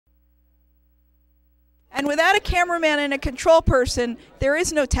And without a cameraman and a control person, there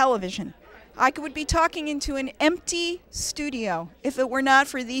is no television. I would be talking into an empty studio if it were not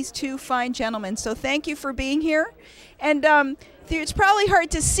for these two fine gentlemen. So thank you for being here. And it's probably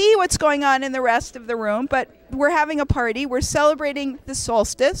hard to see what's going on in the rest of the room, but we're having a party. We're celebrating the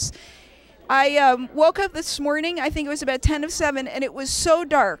solstice. I woke up this morning, I think it was about 10 of 7, and it was so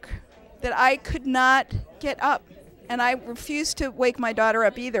dark that I could not get up. And I refused to wake my daughter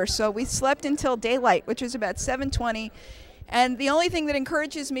up either. So we slept until daylight, which was about 7:20. And the only thing that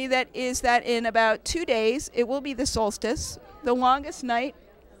encourages me is that in about 2 days, it will be the solstice, the longest night.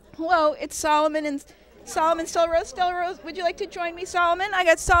 Hello, it's Solomon and Stella Rose. Stella Rose, would you like to join me, Solomon? I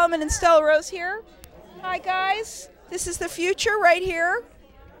got Solomon and Stella Rose here. Hi, guys. This is the future right here.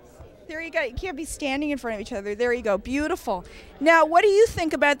 There you go. You can't be standing in front of each other. There you go. Beautiful. Now, what do you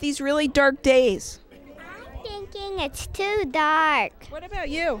think about these really dark days? I'm thinking it's too dark. What about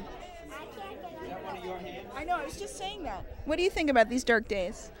you? I know, I was just saying that. What do you think about these dark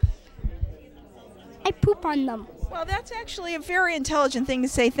days? I poop on them. Well, that's actually a very intelligent thing to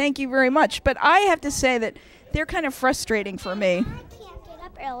say. Thank you very much. But I have to say that they're kind of frustrating for me. I can't get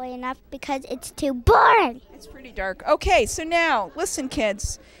up early enough because it's too boring. It's pretty dark. Okay, so now, listen,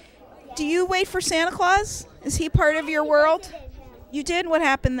 kids. Do you wait for Santa Claus? Is he part of your world? You did? What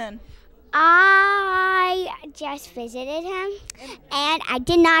happened then? I just visited him, and I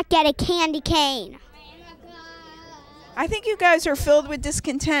did not get a candy cane. I think you guys are filled with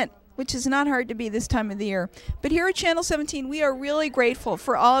discontent, which is not hard to be this time of the year. But here at Channel 17, we are really grateful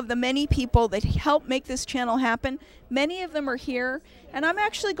for all of the many people that help make this channel happen. Many of them are here, and I'm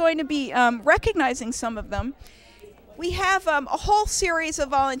actually going to be recognizing some of them. We have a whole series of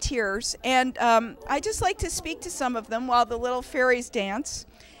volunteers, and I'd just like to speak to some of them while the little fairies dance.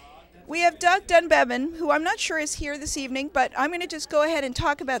 We have Doug Dunbevan, who I'm not sure is here this evening, but I'm going to just go ahead and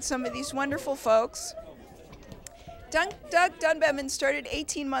talk about some of these wonderful folks. Doug Dunbevan started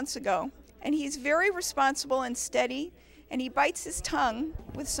 18 months ago, and he's very responsible and steady, and he bites his tongue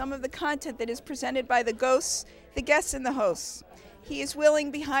with some of the content that is presented by the ghosts, the guests, and the hosts. He is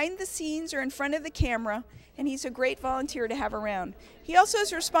willing behind the scenes or in front of the camera, and he's a great volunteer to have around. He also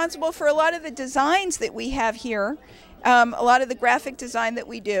is responsible for a lot of the designs that we have here, a lot of the graphic design that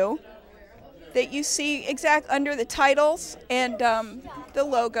we do, that you see under the titles and the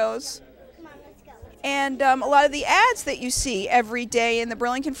logos, and a lot of the ads that you see every day in the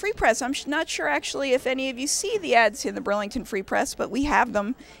Burlington Free Press. I'm not sure actually if any of you see the ads in the Burlington Free Press, but we have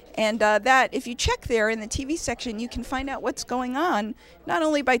them. And if you check there in the TV section, you can find out what's going on, not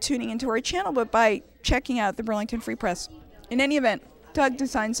only by tuning into our channel, but by checking out the Burlington Free Press. In any event, Doug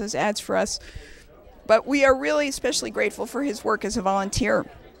designs those ads for us, but we are really especially grateful for his work as a volunteer.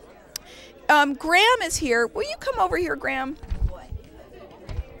 Graham is here. Will you come over here, Graham?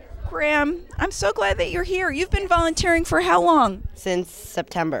 Graham, I'm so glad that you're here. You've been volunteering for how long? Since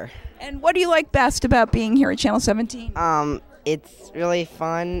September. And what do you like best about being here at Channel 17? It's really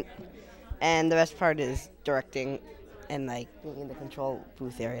fun, and the best part is directing and like being in the control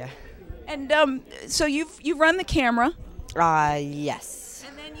booth area. And so you've run the camera. Yes.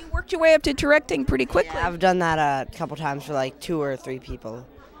 And then you worked your way up to directing pretty quickly. Yeah, I've done that a couple times for like 2 or 3 people,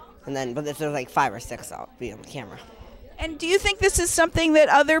 but if there's like 5 or 6, I'll be on the camera. And do you think this is something that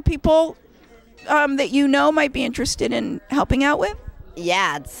other people that you know might be interested in helping out with?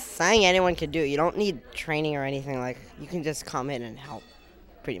 Yeah, it's something anyone could do. You don't need training or anything. Like, you can just come in and help,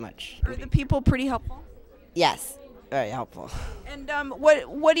 pretty much. Are the people pretty helpful? Yes, very helpful. And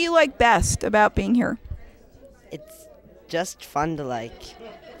what do you like best about being here? It's just fun to like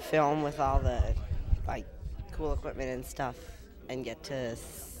film with all the like cool equipment and stuff, and get to.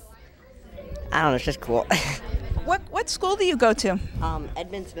 I don't know, it's just cool. What school do you go to?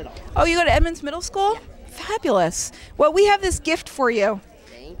 Edmonds Middle. Oh, you go to Edmonds Middle School? Yeah. Fabulous. Well, we have this gift for you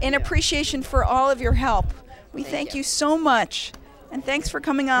in appreciation for all of your help. We thank you so much, and thanks for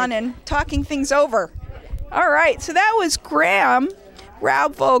coming on and talking things over. All right, so that was Graham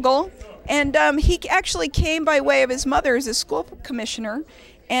Raubvogel, and he actually came by way of his mother as a school commissioner,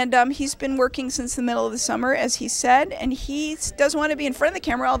 and he's been working since the middle of the summer, as he said, and he doesn't want to be in front of the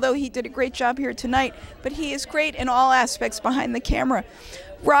camera, although he did a great job here tonight, but he is great in all aspects behind the camera.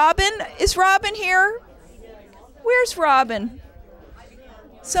 Robin, is Robin here? Where's Robin?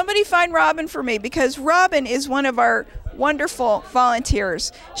 Somebody find Robin for me, because Robin is one of our wonderful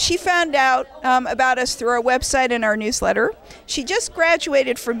volunteers. She found out about us through our website and our newsletter. She just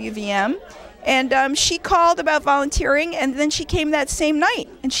graduated from UVM, and she called about volunteering, and then she came that same night,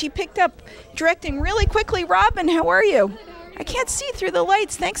 and she picked up directing really quickly. Robin, how are you? I can't see through the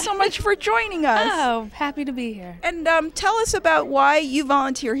lights. Thanks so much for joining us. Oh, happy to be here. And tell us about why you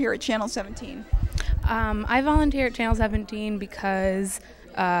volunteer here at Channel 17. I volunteer at Channel 17 because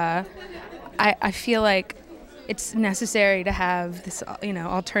I feel like it's necessary to have this,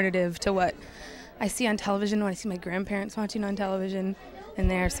 alternative to what I see on television, when I see my grandparents watching on television and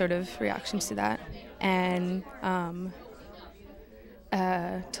their sort of reactions to that. And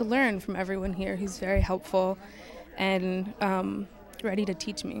to learn from everyone here who's very helpful and ready to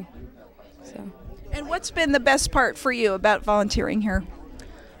teach me. So. And what's been the best part for you about volunteering here?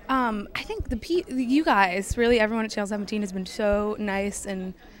 I think you guys, really everyone at Channel 17 has been so nice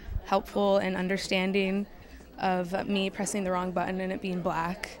and helpful and understanding of me pressing the wrong button and it being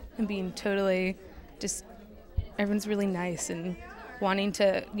black and being totally just, everyone's really nice and wanting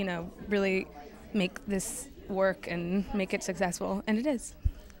to, really make this work and make it successful, and it is.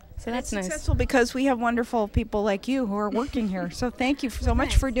 So that's nice. Successful because we have wonderful people like you who are working here. So thank you so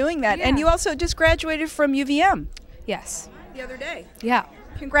much for doing that. Yeah. And you also just graduated from UVM. Yes. The other day. Yeah.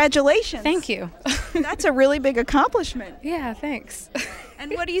 Congratulations. Thank you. That's a really big accomplishment. Yeah, thanks.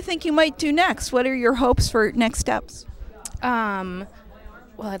 And what do you think you might do next? What are your hopes for next steps? Well,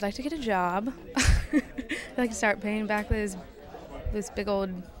 I'd like to get a job. I'd like to start paying back those big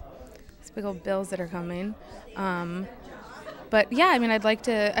old bills that are coming. But yeah, I mean, I'd like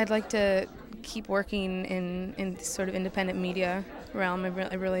to keep working in sort of independent media realm.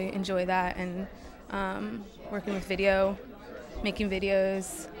 I really enjoy that, and working with video, making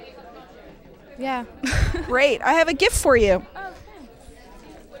videos. Yeah. Great. I have a gift for you. Oh,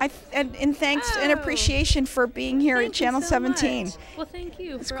 thanks. And thanks and appreciation for being here at Channel 17. Much. Well, thank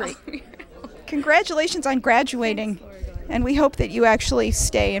you. It's great. Congratulations on graduating. And we hope that you actually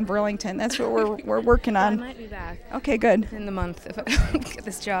stay in Burlington. That's what we're working on. I might be back. Okay, good. In the month if I don't get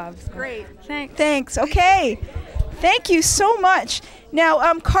this job. So. Great. Thanks. Okay. Thank you so much.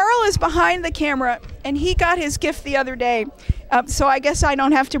 Now, Carl is behind the camera, and he got his gift the other day. So I guess I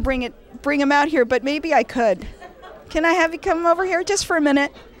don't have to bring him out here, but maybe I could. Can I have you come over here just for a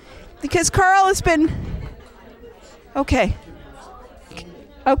minute? Because Carl has been... Okay.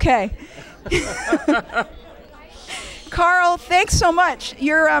 Carl, thanks so much.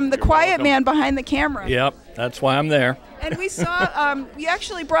 You're the quiet welcome. Man behind the camera. Yep, that's why I'm there. And we saw, you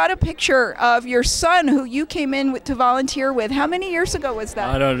actually brought a picture of your son who you came in to volunteer with. How many years ago was that?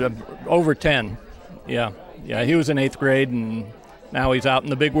 I don't know, over 10. Yeah, he was in 8th grade, and now he's out in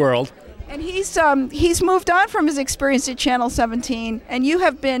the big world. And he's moved on from his experience at Channel 17, and you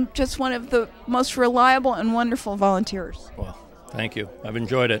have been just one of the most reliable and wonderful volunteers. Well, thank you. I've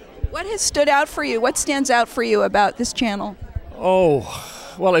enjoyed it. What has stood out for you? What stands out for you about this channel?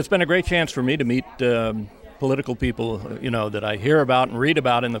 Oh, well, it's been a great chance for me to meet political people, that I hear about and read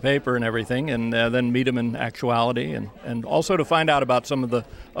about in the paper and everything, and then meet them in actuality, and also to find out about some of the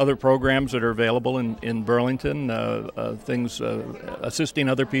other programs that are available in Burlington, things assisting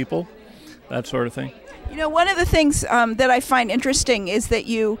other people, that sort of thing. One of the things that I find interesting is that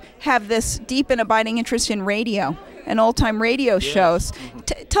you have this deep and abiding interest in radio and old-time radio shows.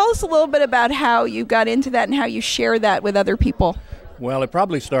 Tell us a little bit about how you got into that and how you share that with other people. Well, it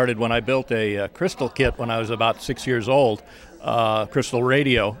probably started when I built a crystal kit when I was about 6 years old, crystal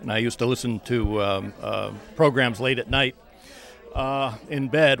radio, and I used to listen to programs late at night in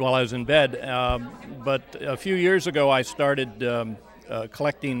bed, while I was in bed. But a few years ago, I started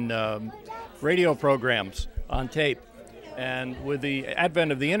collecting radio programs on tape. And with the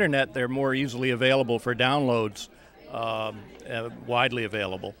advent of the internet, they're more easily available for downloads, widely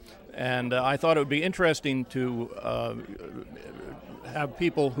available. And I thought it would be interesting to have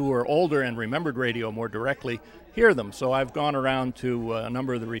people who are older and remembered radio more directly hear them. So I've gone around to a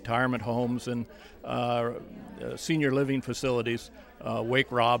number of the retirement homes and senior living facilities,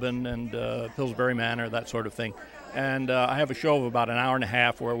 Wake Robin and Pillsbury Manor, that sort of thing. And I have a show of about an hour and a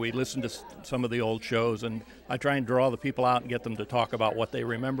half where we listen to some of the old shows, and I try and draw the people out and get them to talk about what they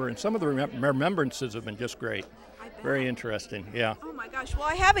remember. And some of the remembrances have been just great. Very interesting, yeah. Oh my gosh, well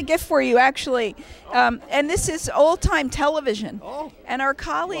I have a gift for you actually, and this is old-time television. Oh. And our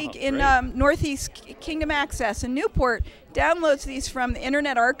colleague in Northeast Kingdom Access in Newport downloads these from the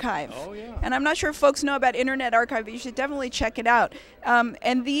Internet Archive. Oh yeah. And I'm not sure if folks know about Internet Archive, but you should definitely check it out.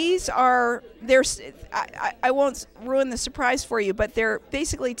 And these are, I won't ruin the surprise for you, but they're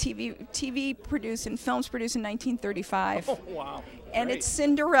basically TV produced and films produced in 1935. Oh wow. And Great. it's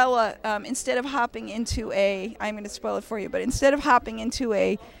Cinderella, instead of hopping into I'm going to spoil it for you, but instead of hopping into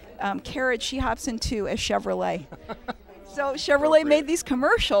a carriage, she hops into a Chevrolet. So Chevrolet made these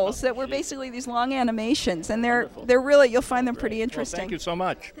commercials that were basically these long animations, and they're really, you'll find them pretty interesting. Well, thank you so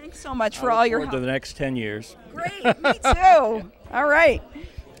much. Thanks so much for all your help. To the next 10 years. Great, me too. All right.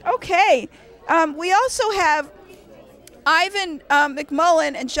 Okay. We also have Ivan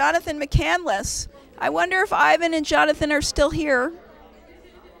McMullen and Jonathan McCandless I wonder if Ivan and Jonathan are still here.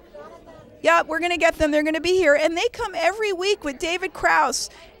 Yeah, we're going to get them. They're going to be here. And they come every week with David Krause.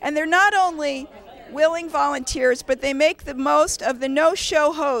 And they're not only willing volunteers, but they make the most of the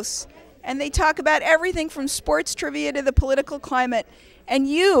no-show hosts. And they talk about everything from sports trivia to the political climate. And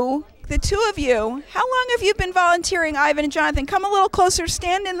you, the two of you, how long have you been volunteering, Ivan and Jonathan? Come a little closer.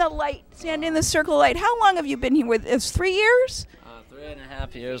 Stand in the light. Stand in the circle of light. How long have you been here with us? 3 years?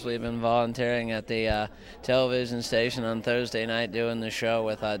 3.5 years we've been volunteering at the television station on Thursday night doing the show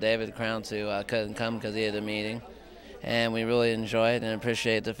with David Krause, who couldn't come because he had a meeting. And we really enjoy it and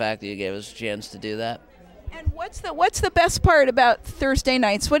appreciate the fact that you gave us a chance to do that. And what's the best part about Thursday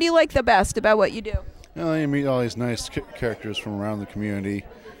nights? What do you like the best about what you do? Well, you meet all these nice characters from around the community.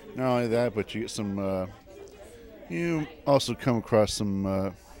 Not only that, but you get some. You also come across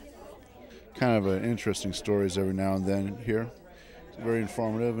some kind of interesting stories every now and then here. It's very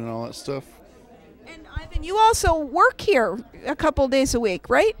informative and all that stuff. And Ivan, you also work here a couple days a week,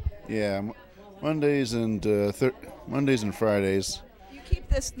 right? Yeah, Mondays and Fridays. You keep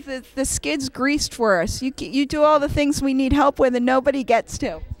the skids greased for us. You do all the things we need help with, and nobody gets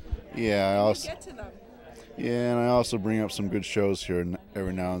to. Yeah, I also. Get to them. Yeah, and I also bring up some good shows here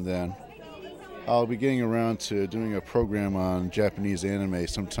every now and then. I'll be getting around to doing a program on Japanese anime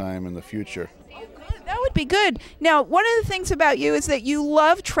sometime in the future. Oh, good. That would be good. Now, one of the things about you is that you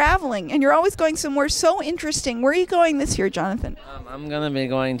love traveling, and you're always going somewhere so interesting. Where are you going this year, Jonathan? I'm going to be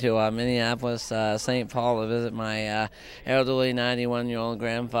going to Minneapolis, St. Paul to visit my elderly 91-year-old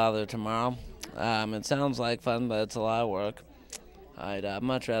grandfather tomorrow. It sounds like fun, but it's a lot of work. I'd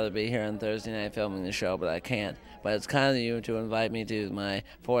much rather be here on Thursday night filming the show, but I can't. But it's kind of you to invite me to my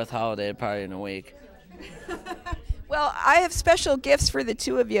 4th holiday party in a week. Well, I have special gifts for the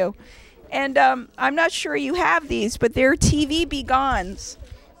two of you. And I'm not sure you have these, but they're TV Begons.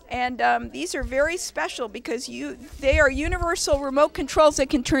 And these are very special because they are universal remote controls that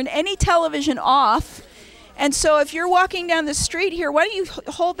can turn any television off. And so if you're walking down the street here, why don't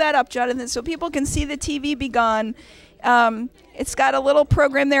you hold that up, Jonathan, so people can see the TV Begon. It's got a little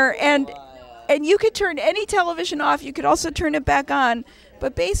program there, and you could turn any television off. You could also turn it back on.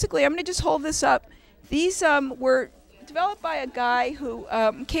 But basically, I'm going to just hold this up. These were developed by a guy who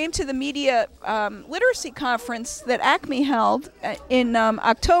came to the media literacy conference that Acme held in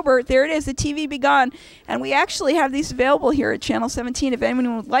October. There it is, the TV Begon. And we actually have these available here at Channel 17 if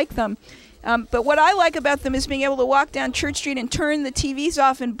anyone would like them. But what I like about them is being able to walk down Church Street and turn the TVs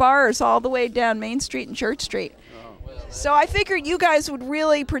off in bars all the way down Main Street and Church Street. So I figured you guys would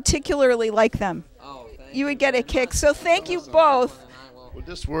really particularly like them. You would get a kick. So thank you both. Would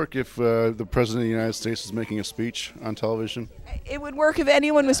this work if the President of the United States is making a speech on television? It would work if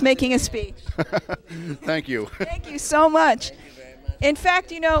anyone was making a speech. Thank you. Thank you so much. In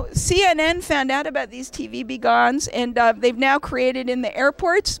fact, CNN found out about these TV Begons, and they've now created in the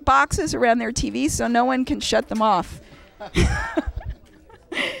airports boxes around their TVs so no one can shut them off.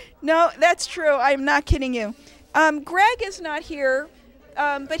 No, that's true. I'm not kidding you. Greg is not here,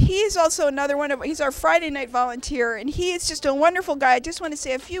 but he is also another one he's our Friday night volunteer, and he is just a wonderful guy. I just want to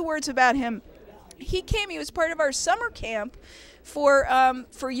say a few words about him. He was part of our summer camp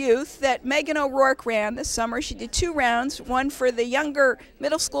for youth that Megan O'Rourke ran this summer. She did 2 rounds, one for the younger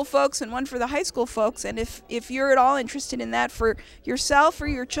middle school folks and one for the high school folks. And if you're at all interested in that for yourself or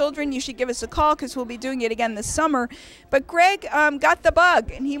your children, you should give us a call because we'll be doing it again this summer. But Greg got the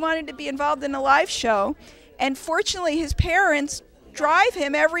bug, and he wanted to be involved in a live show. And fortunately, his parents drive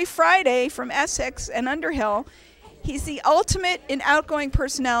him every Friday from Essex and Underhill. He's the ultimate in outgoing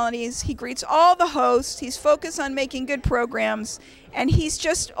personalities. He greets all the hosts. He's focused on making good programs. And he's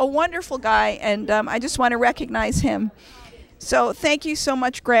just a wonderful guy, and I just want to recognize him. So thank you so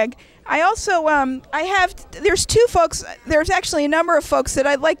much, Greg. I also, there's 2 folks, there's actually a number of folks that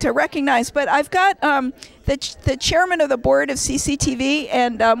I'd like to recognize, but I've got the chairman of the board of CCTV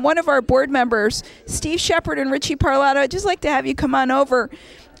and one of our board members, Steve Shepard and Richie Parlato. I'd just like to have you come on over.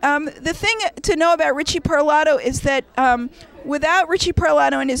 The thing to know about Richie Parlato is that without Richie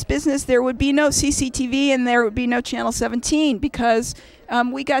Parlato and his business, there would be no CCTV and there would be no Channel 17 because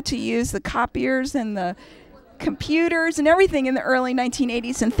we got to use the copiers and the computers and everything in the early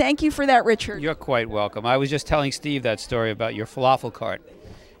 1980s, and thank you for that, Richard. You're quite welcome. I was just telling Steve that story about your falafel cart.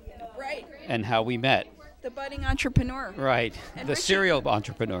 Right. And how we met. The budding entrepreneur. Right. And the serial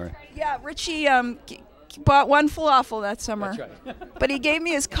entrepreneur. Yeah, Richie bought 1 falafel that summer. That's right. But he gave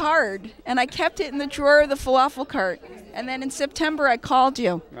me his card, and I kept it in the drawer of the falafel cart. And then in September, I called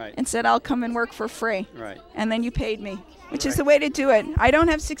you and said, I'll come and work for free. Right. And then you paid me, which is the way to do it. I don't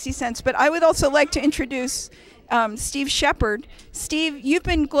have 60 cents, but I would also like to introduce Steve Shepard. Steve, you've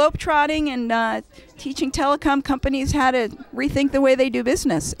been globetrotting and teaching telecom companies how to rethink the way they do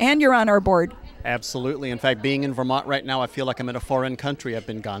business, and you're on our board. Absolutely. In fact, being in Vermont right now, I feel like I'm in a foreign country. I've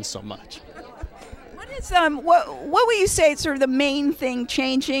been gone so much. What would you say is sort of the main thing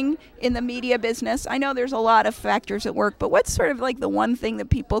changing in the media business? I know there's a lot of factors at work, but what's sort of like the one thing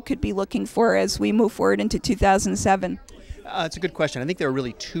that people could be looking for as we move forward into 2007? It's a good question. I think there are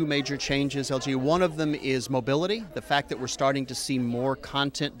really two major changes, LG. One of them is mobility, the fact that we're starting to see more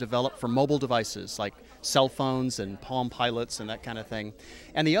content developed for mobile devices like cell phones and Palm Pilots and that kind of thing.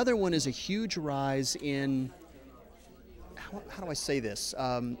 And the other one is a huge rise in, how do I say this?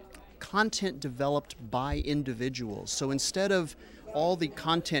 Content developed by individuals. So instead of all the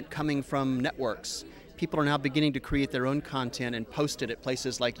content coming from networks, people are now beginning to create their own content and post it at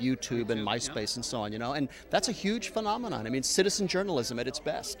places like YouTube and MySpace and so on, and that's a huge phenomenon. I mean, citizen journalism at its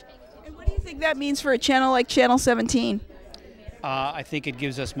best. And what do you think that means for a channel like Channel 17? I think it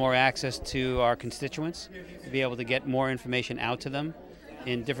gives us more access to our constituents, to be able to get more information out to them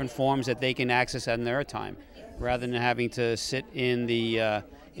in different forms that they can access in their time, rather than having to sit in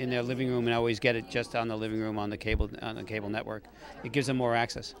their living room and always get it just on the living room on the cable network. It gives them more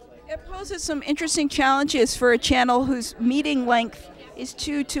access. It poses some interesting challenges for a channel whose meeting length is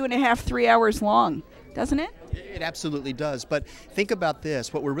 2.5, 3 hours long, doesn't it? It absolutely does. But think about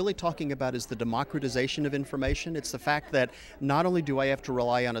this. What we're really talking about is the democratization of information. It's the fact that not only do I have to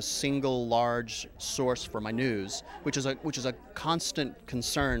rely on a single large source for my news, which is a constant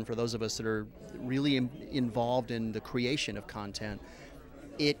concern for those of us that are really involved in the creation of content.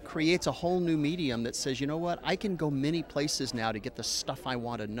 It creates a whole new medium that says, you know what, I can go many places now to get the stuff I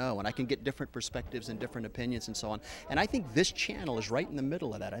want to know, and I can get different perspectives and different opinions and so on. And I think this channel is right in the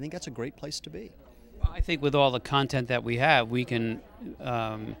middle of that. I think that's a great place to be. I think with all the content that we have, we can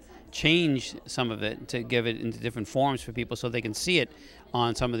change some of it to give it into different forms for people so they can see it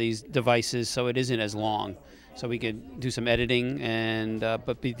on some of these devices so it isn't as long. So we could do some editing and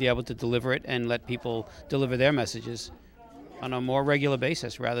but be able to deliver it and let people deliver their messages on a more regular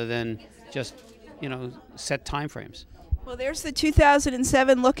basis rather than just, set time frames. Well, there's the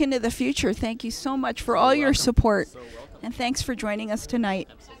 2007 look into the future. Thank you so much for all your support. And thanks for joining us tonight.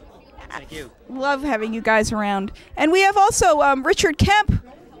 Thank you. Love having you guys around. And we have also Richard Kemp.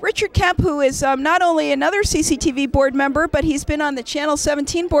 Richard Kemp, who is not only another CCTV board member, but he's been on the Channel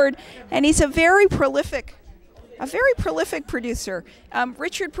 17 board, and he's a very prolific producer.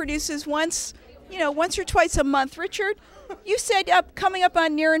 Richard produces once or twice a month. Richard, you said coming up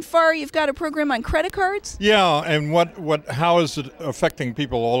on Near and Far, you've got a program on credit cards? Yeah, and how is it affecting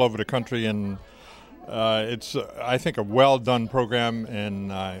people all over the country? And it's, I think, a well-done program,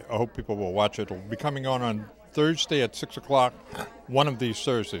 and I hope people will watch it. It'll be coming on Thursday at 6 o'clock, one of these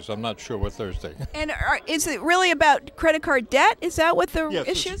Thursdays. I'm not sure what Thursday. And is it really about credit card debt? Is that what the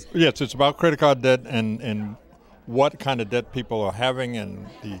issue is? Yes, it's about credit card debt and what kind of debt people are having and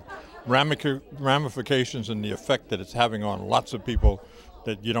the ramifications and the effect that it's having on lots of people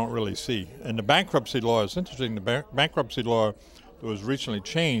that you don't really see. And the bankruptcy law is interesting. The bankruptcy law that was recently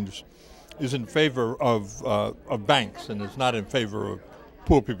changed is in favor of banks, and it's not in favor of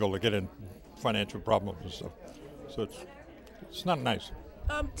poor people that get in financial problems and stuff. So it's not nice.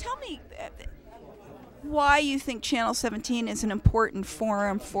 Tell me why you think Channel 17 is an important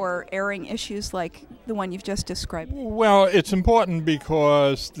forum for airing issues like the one you've just described. Well, it's important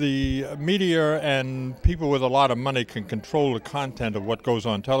because the media and people with a lot of money can control the content of what goes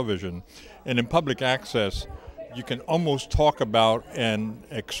on television. And in public access, you can almost talk about and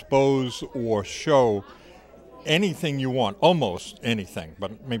expose or show anything you want, almost anything,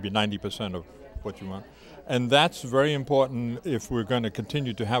 but maybe 90% of what you want. And that's very important if we're going to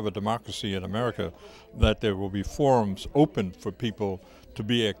continue to have a democracy in America, that there will be forums open for people to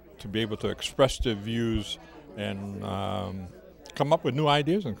be able to express their views and come up with new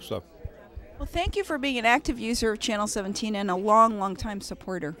ideas and stuff. Well, thank you for being an active user of Channel 17 and a long time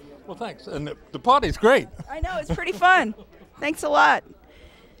supporter. Well, thanks. And the party's great. I know, it's pretty fun. Thanks a lot.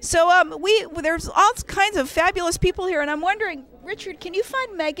 So there's all kinds of fabulous people here, and I'm wondering, Richard, can you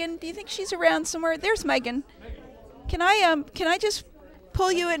find Megan? Do you think she's around somewhere? There's Megan. Can I just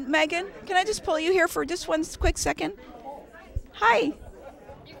pull you in, Megan? Can I just pull you here for just one quick second? Hi.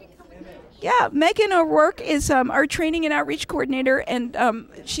 Yeah, Megan O'Rourke is our training and outreach coordinator, and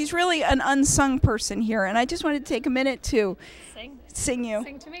she's really an unsung person here. And I just wanted to take a minute to sing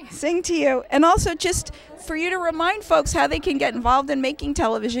to me. Sing to you. And also just for you to remind folks how they can get involved in making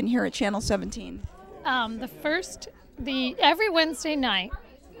television here at Channel 17. Every Wednesday night,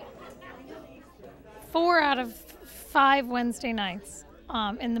 4 out of 5 Wednesday nights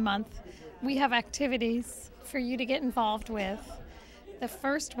in the month, we have activities for you to get involved with. The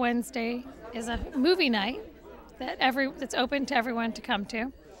first Wednesday is a movie night that's open to everyone to come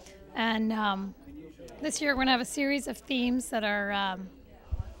to. And this year we're going to have a series of themes that are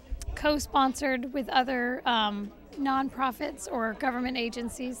co-sponsored with other nonprofits or government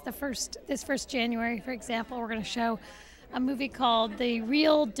agencies. This first January, for example, we're going to show a movie called The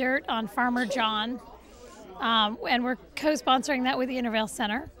Real Dirt on Farmer John. And we're co-sponsoring that with the Intervale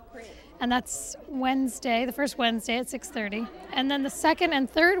Center. And that's Wednesday, the first Wednesday at 6:30. And then the second and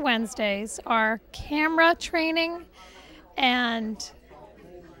third Wednesdays are camera training and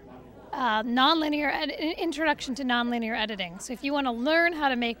introduction to nonlinear editing. So if you want to learn how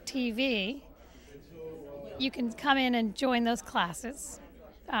to make TV, you can come in and join those classes.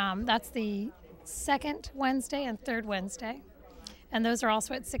 That's the second Wednesday and third Wednesday. And those are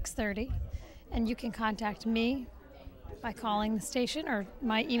also at 6:30. And you can contact me by calling the station or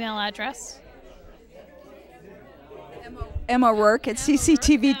my email address. Emma Rourke at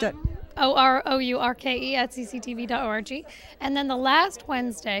CCTV. OROURKE at cctv.org. And then the last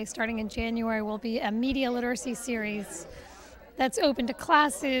Wednesday, starting in January, will be a media literacy series that's open to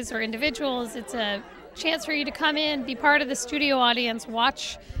classes or individuals. It's a chance for you to come in, be part of the studio audience,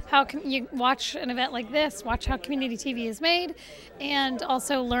 watch you watch an event like this, watch how community TV is made, and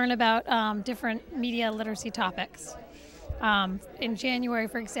also learn about different media literacy topics. In January,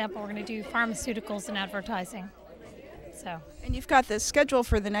 for example, we're going to do pharmaceuticals and advertising. And you've got the schedule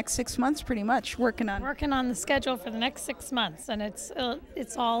for the next 6 months, pretty much working on the schedule for the next 6 months, and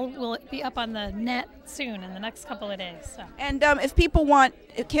it's all will be up on the net soon in the next couple of days. So. And if people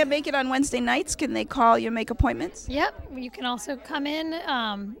can't make it on Wednesday nights, can they call you and make appointments? Yep, you can also come in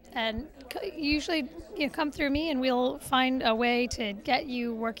and usually come through me, and we'll find a way to get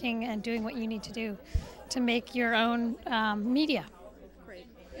you working and doing what you need to do to make your own media. Great.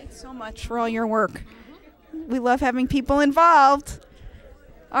 Thanks so much for all your work. We love having people involved.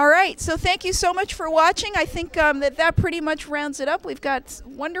 All right, so thank you so much for watching. I think that pretty much rounds it up. We've got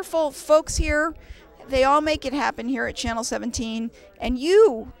wonderful folks here. They all make it happen here at Channel 17, and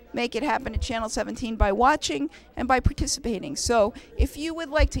you make it happen at Channel 17 by watching and by participating. So if you would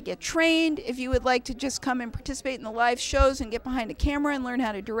like to get trained, if you would like to just come and participate in the live shows and get behind a camera and learn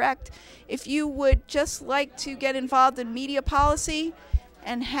how to direct, if you would just like to get involved in media policy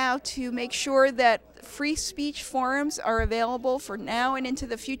and how to make sure that free speech forums are available for now and into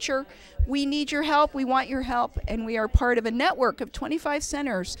the future, we need your help, we want your help, and we are part of a network of 25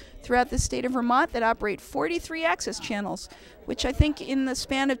 centers throughout the state of Vermont that operate 43 access channels, which I think in the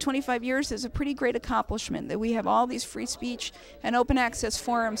span of 25 years is a pretty great accomplishment, that we have all these free speech and open access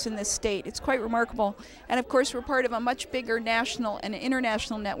forums in this state. It's quite remarkable. And of course, we're part of a much bigger national and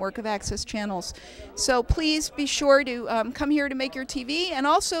international network of access channels. So please be sure to come here to make your TV, and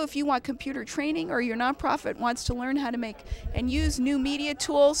also if you want computer training or your nonprofit wants to learn how to make and use new media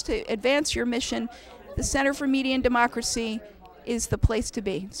tools to advance your mission, the Center for Media and Democracy is the place to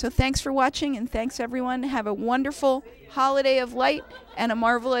be. So thanks for watching, and thanks everyone. Have a wonderful holiday of light and a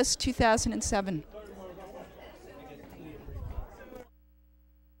marvelous 2007.